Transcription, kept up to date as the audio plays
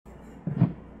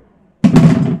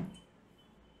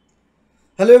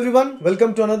Hello everyone,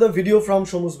 welcome to another video from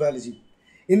Shomu's Biology.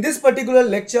 In this particular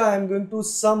lecture, I am going to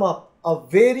sum up a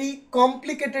very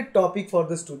complicated topic for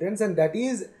the students, and that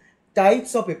is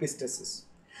types of epistasis.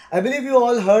 I believe you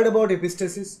all heard about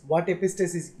epistasis, what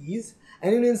epistasis is,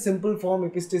 and in simple form,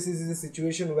 epistasis is a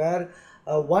situation where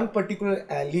one particular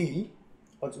allele,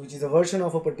 which is a version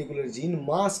of a particular gene,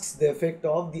 masks the effect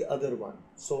of the other one.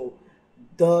 So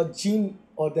the gene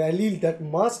or the allele that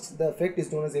masks the effect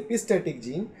is known as epistatic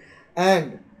gene,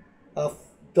 and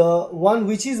the one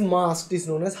which is masked is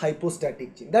known as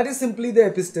hypostatic gene. That is simply the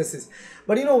epistasis.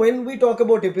 But you know, when we talk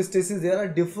about epistasis, there are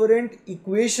different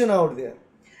equations out there.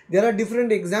 There are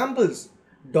different examples: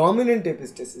 dominant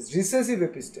epistasis, recessive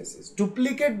epistasis,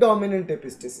 duplicate dominant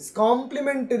epistasis,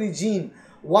 complementary gene.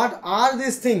 What are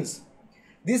these things?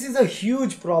 This is a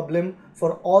huge problem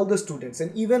for all the students,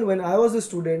 and even when I was a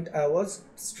student, I was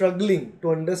struggling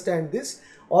to understand this.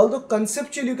 Although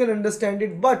conceptually you can understand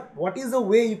it, but what is the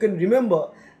way you can remember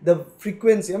the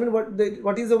frequency? I mean,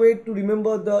 what is the way to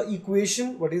remember the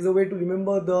equation? What is the way to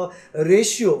remember the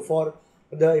ratio for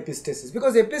the epistasis?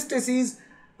 Because epistasis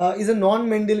is a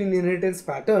non-Mendelian inheritance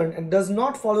pattern and does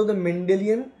not follow the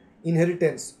Mendelian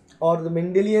inheritance or the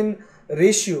Mendelian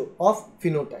ratio of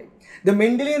phenotype. The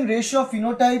Mendelian ratio of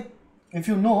phenotype, if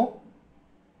you know,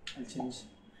 I'll change.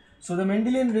 So the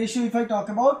Mendelian ratio, if I talk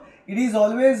about, it is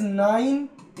always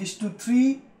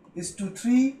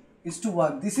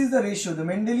 9:3:3:1. This is the ratio, the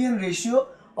Mendelian ratio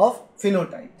of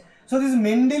phenotype. So this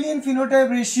Mendelian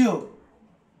phenotype ratio,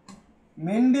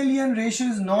 Mendelian ratio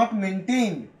is not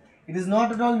maintained. It is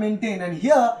not at all maintained, and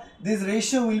here this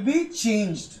ratio will be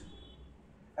changed.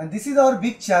 And this is our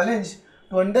big challenge,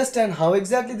 to understand how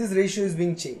exactly this ratio is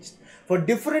being changed. For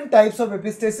different types of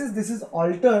epistasis, this is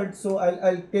altered. So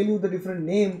I'll tell you the different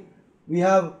name. We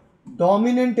have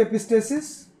dominant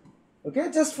epistasis. Okay,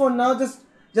 just for now, just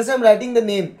I'm writing the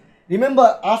name.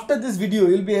 Remember, after this video,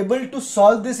 you'll be able to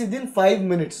solve this within 5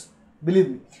 minutes. Believe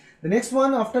me. The next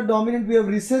one, after dominant, we have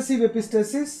recessive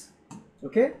epistasis.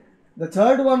 Okay. The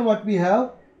third one, what we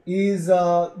have is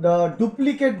the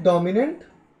duplicate dominant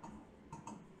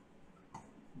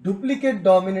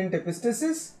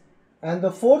epistasis. And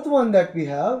the fourth one that we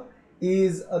have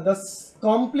is the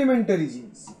complementary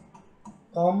genes.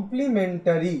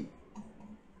 Complementary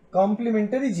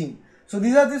gene. So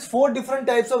these are these 4 different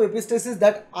types of epistasis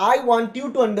that I want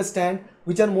you to understand,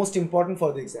 which are most important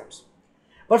for the exams.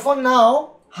 But for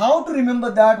now, how to remember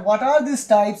that, what are these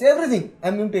types, everything I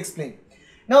am going to explain.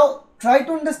 Now try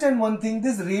to understand one thing: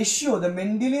 this ratio, the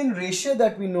Mendelian ratio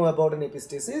that we know about an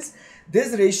epistasis,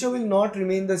 this ratio will not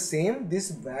remain the same.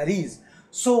 This varies.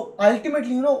 So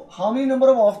ultimately, you know how many number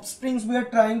of offsprings we are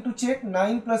trying to check?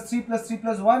 9 plus 3 plus 3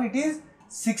 plus 1, it is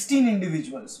 16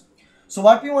 individuals. So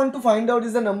what we want to find out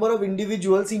is the number of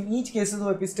individuals in each case of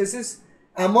epistasis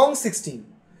among 16.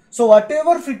 So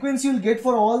whatever frequency you will get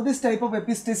for all this type of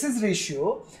epistasis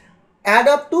ratio, add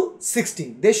up to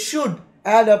 16. They should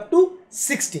add up to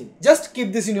 16. Just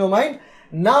keep this in your mind.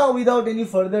 Now, without any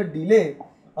further delay,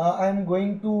 I am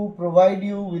going to provide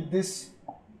you with this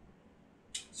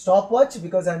stopwatch,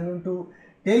 because I am going to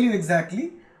tell you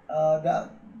exactly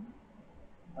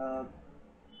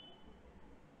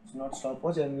it's not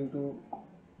stopwatch. I am going to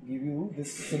give you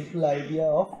this simple idea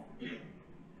of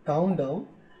countdown,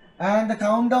 and the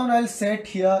countdown I'll set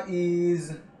here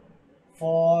is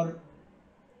for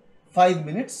 5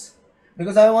 minutes,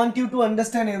 because I want you to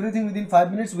understand everything within 5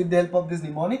 minutes with the help of this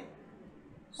mnemonic.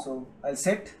 So I'll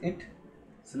set it.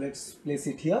 So let's place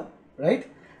it here, right?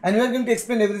 And we are going to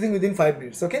explain everything within 5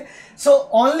 minutes, okay? So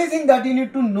only thing that you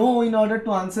need to know in order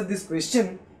to answer this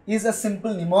question is a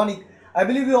simple mnemonic. I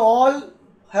believe you all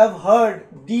have heard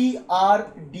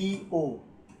DRDO.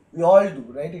 We all do,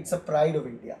 right? It's a pride of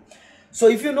India. So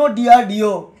if you know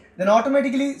DRDO, then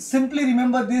automatically simply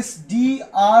remember this: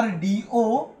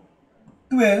 DRDO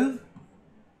 12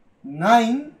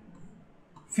 9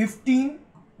 15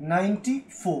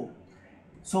 94.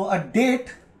 So a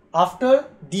date after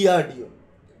DRDO.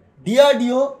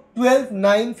 DRDO 12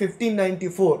 9 15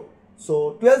 94.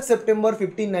 So 12 September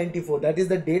 1594, that is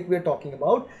the date we are talking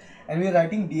about, and we are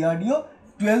writing DRDO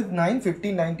 12 9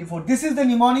 15 94. This is the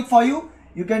mnemonic for you.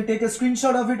 You can take a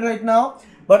screenshot of it right now.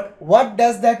 But what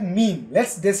does that mean?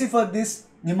 Let's decipher this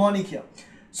mnemonic here.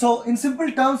 So in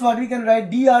simple terms, what we can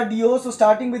write: DRDO. So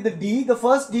starting with the D, the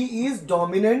first D is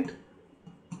dominant.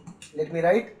 Let me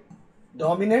write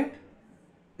dominant.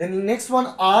 Then the next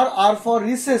one R for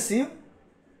recessive.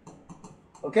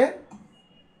 Okay.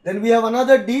 Then we have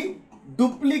another D,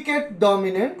 duplicate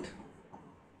dominant.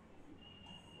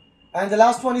 And the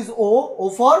last one is O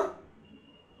for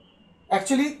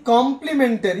actually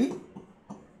complementary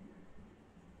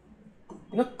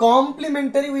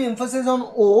complementary, we emphasize on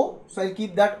O, so I'll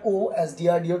keep that O as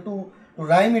DRDO to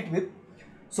rhyme it with.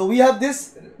 So we have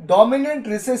this dominant,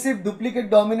 recessive, duplicate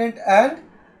dominant and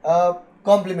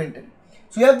complementary.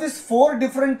 So we have these 4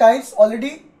 different types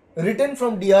already written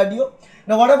from DRDO.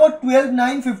 Now what about 12,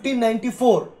 9, 15,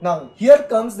 94? Now here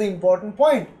comes the important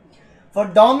point. For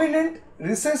dominant,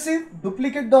 recessive,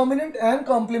 duplicate dominant and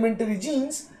complementary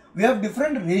genes, we have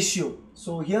different ratio.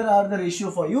 So here are the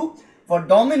ratio for you. For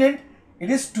dominant, it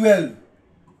is 12,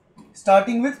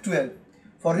 starting with 12.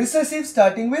 For recessive,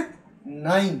 starting with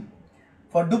 9.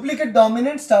 For duplicate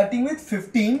dominant, starting with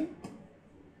 15.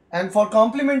 And for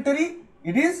complementary,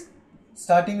 it is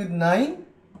starting with 9,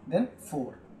 then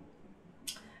 4.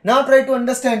 Now try to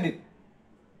understand it.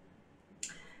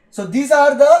 So these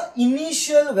are the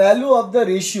initial value of the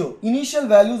ratio, initial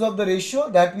values of the ratio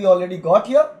that we already got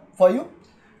here for you.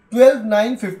 12,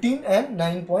 9, 15 and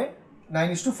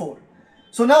 9.9:4.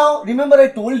 So now remember I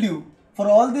told you for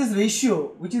all this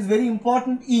ratio, which is very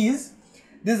important, is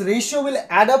this ratio will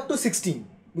add up to 16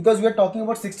 because we are talking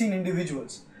about 16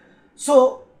 individuals.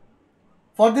 So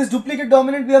for this duplicate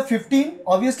dominant we have 15,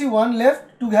 obviously one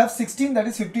left to have 16, that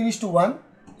is 15:1.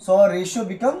 So our ratio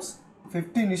becomes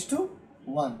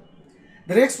 15:1.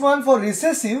 The next one for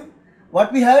recessive,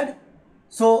 what we had,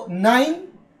 so 9,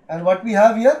 and what we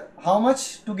have here, how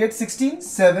much to get 16?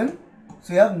 7.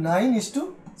 So we have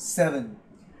 9:7.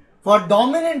 For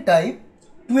dominant type,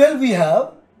 12 we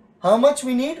have, how much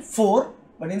we need? 4,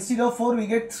 but instead of 4 we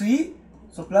get 3.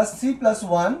 So plus 3 plus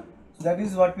 1, so that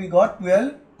is what we got,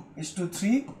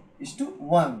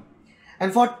 12:3:1.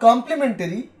 And for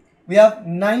complementary, we have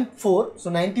 94, so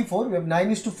 94, we have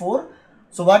 9:4.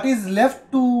 So what is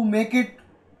left to make it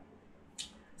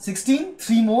 16?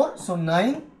 3 more, so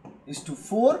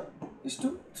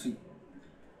 9:4:3.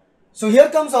 So here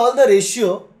comes all the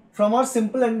ratio. From our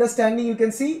simple understanding, you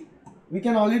can see we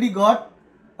already got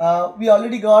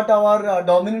our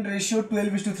dominant ratio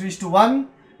 12:3:1,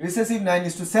 recessive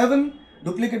 9:7,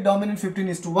 duplicate dominant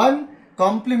 15:1,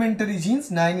 complementary genes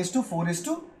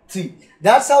 9:4:3.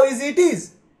 That's how easy it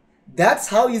is. That's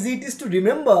how easy it is to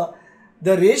remember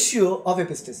the ratio of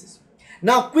epistasis.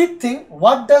 Now quick thing,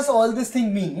 what does all this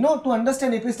thing mean? To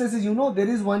understand epistasis, there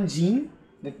is one gene.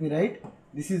 Let me write,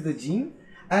 this is the gene,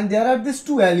 and there are these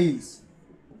 2 alleles.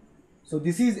 So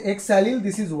this is X allele,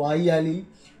 this is Y allele.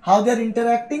 How they are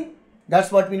interacting,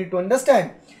 that's what we need to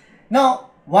understand. Now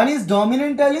one is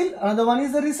dominant allele, another one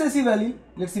is the recessive allele.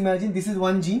 Let's imagine this is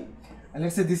one gene, and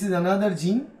let's say this is another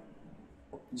gene,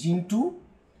 gene 2.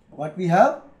 What we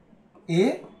have?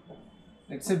 A,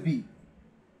 let's say B.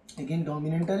 Again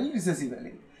dominant allele, recessive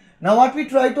allele. Now what we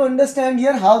try to understand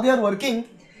here, how they are working.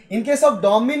 In case of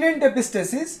dominant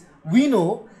epistasis, we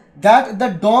know that the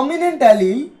dominant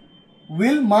allele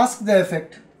will mask the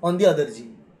effect on the other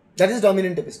gene. That is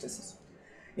dominant epistasis.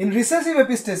 In recessive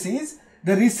epistasis,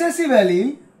 the recessive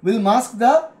allele will mask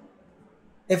the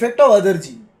effect of other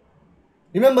gene.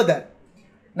 Remember that.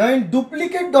 Now in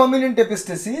duplicate dominant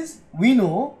epistasis, we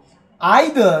know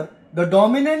either the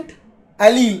dominant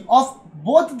allele of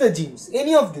both the genes,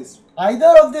 any of this,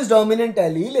 either of this dominant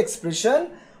allele expression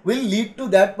will lead to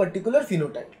that particular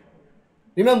phenotype.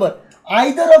 Remember,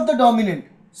 either of the dominant.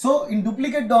 So in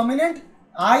duplicate dominant,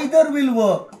 either will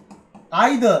work,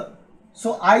 either.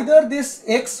 So either this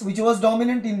X, which was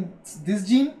dominant in this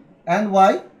gene, and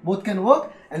Y, both can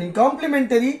work. And in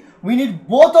complementary, we need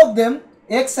both of them,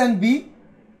 X and B,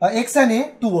 X and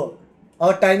A, to work.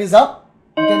 Our time is up.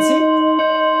 You can see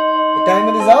the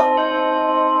timer is up.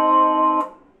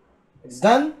 It's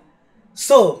done.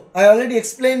 So I already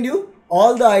explained you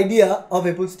all the idea of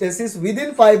epistasis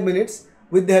within 5 minutes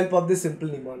with the help of the simple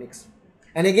mnemonics.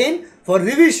 And again, for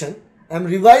revision, I am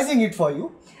revising it for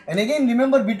you. And again,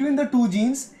 remember, between the 2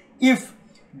 genes, if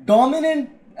dominant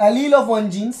allele of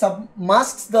one gene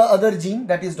masks the other gene,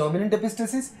 that is dominant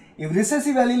epistasis. If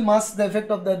recessive allele masks the effect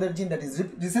of the other gene, that is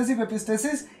recessive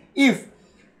epistasis. If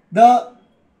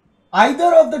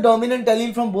either of the dominant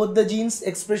allele from both the genes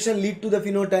expression lead to the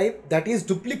phenotype, that is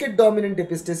duplicate dominant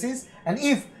epistasis. And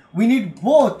if we need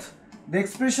both the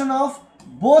expression of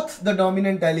both the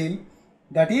dominant allele,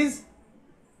 that is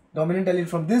dominant allele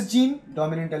from this gene,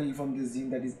 dominant allele from this gene,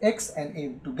 that is X and A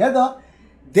together,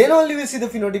 then only we see the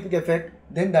phenotypic effect.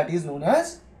 Then that is known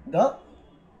as the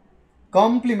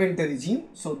complementary gene.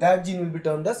 So that gene will be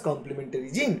termed as complementary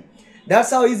gene.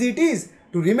 That's how easy it is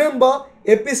to remember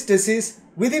epistasis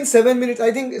within 7 minutes.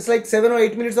 I think it's like 7 or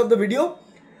 8 minutes of the video.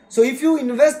 So if you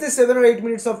invest this 7 or 8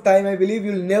 minutes of time, I believe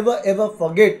you'll never ever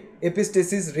forget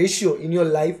epistasis ratio in your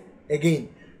life again,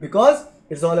 because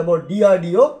it's all about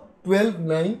DRDO 12,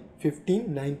 9,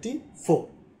 15, 94.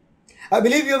 I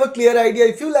believe you have a clear idea.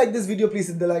 If you like this video, please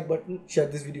hit the like button, share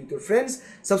this video with your friends,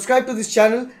 subscribe to this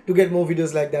channel to get more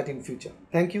videos like that in future.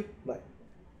 Thank you. Bye.